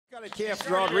got a calf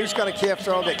draw. Reese got a calf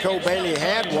draw that Cole Bailey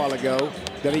had a while ago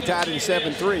that he tied in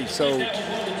 7-3. So,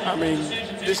 I mean,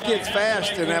 this kid's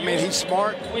fast, and I mean, he's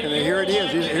smart, and here it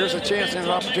is. Here's a chance and an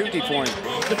opportunity for him.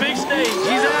 The big stage,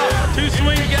 he's out. Two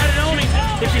swings, got it on him.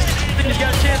 If he's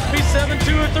got a chance to be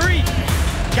 7-2 or 3.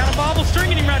 Got a bobble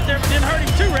stringing him right there, but didn't hurt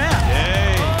him. 2 wraps.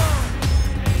 Yay.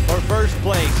 For first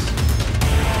place.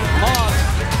 Moss.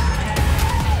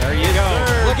 There you go.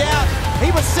 Third. Look out.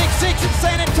 He was 6-6 in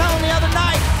San Antonio the other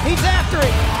night. He's after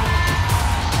it.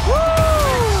 Woo!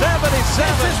 77.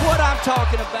 This is what I'm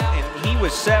talking about. And he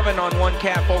was 7 on one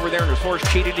cap over there, and his horse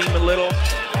cheated him a little.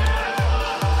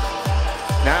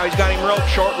 Now he's got him roped,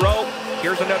 short rope.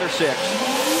 Here's another 6.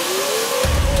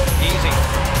 Easy.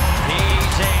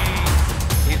 Easy.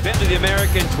 He's been to the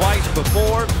American twice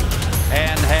before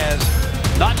and has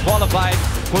not qualified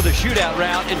for the shootout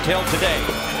round until today.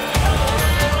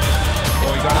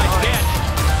 Oh, he got nice catch.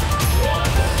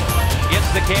 Gets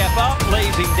the calf up,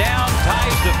 lays him down,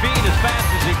 ties the feet as fast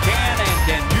as he can, and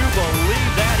can you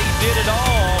believe that he did it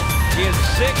all in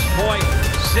 6.65,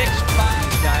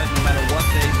 guys, no matter what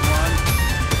they've won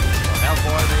or how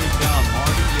far they've come.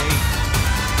 Marty Yates,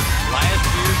 last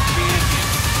year's champion,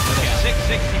 with a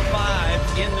 665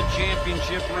 in the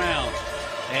championship round.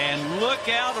 And look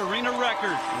out, arena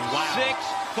record, wow.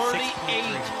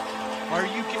 6:38.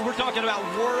 We're talking about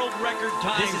world record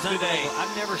times today.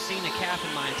 I've never seen a calf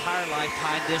in my entire life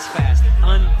tied this fast.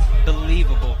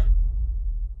 Unbelievable.